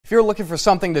If you're looking for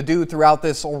something to do throughout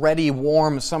this already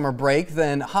warm summer break,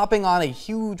 then hopping on a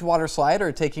huge water slide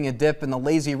or taking a dip in the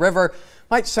lazy river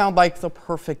might sound like the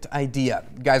perfect idea.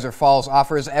 Geyser Falls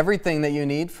offers everything that you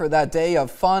need for that day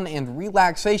of fun and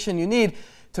relaxation you need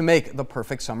to make the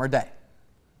perfect summer day.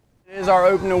 It is our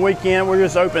opening weekend. We're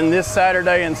just open this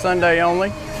Saturday and Sunday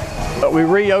only. But we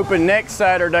reopen next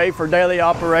Saturday for daily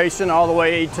operation all the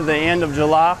way to the end of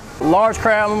July. Large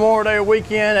crowd Memorial Day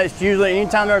weekend. It's usually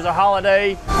anytime there's a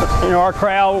holiday, our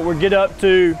crowd will get up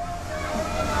to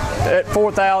at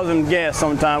 4,000 guests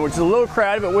sometimes, which is a little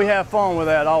crowded, but we have fun with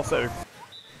that also.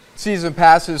 Season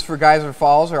passes for Geyser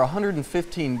Falls are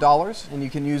 $115, and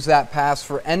you can use that pass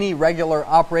for any regular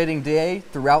operating day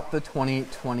throughout the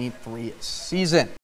 2023 season.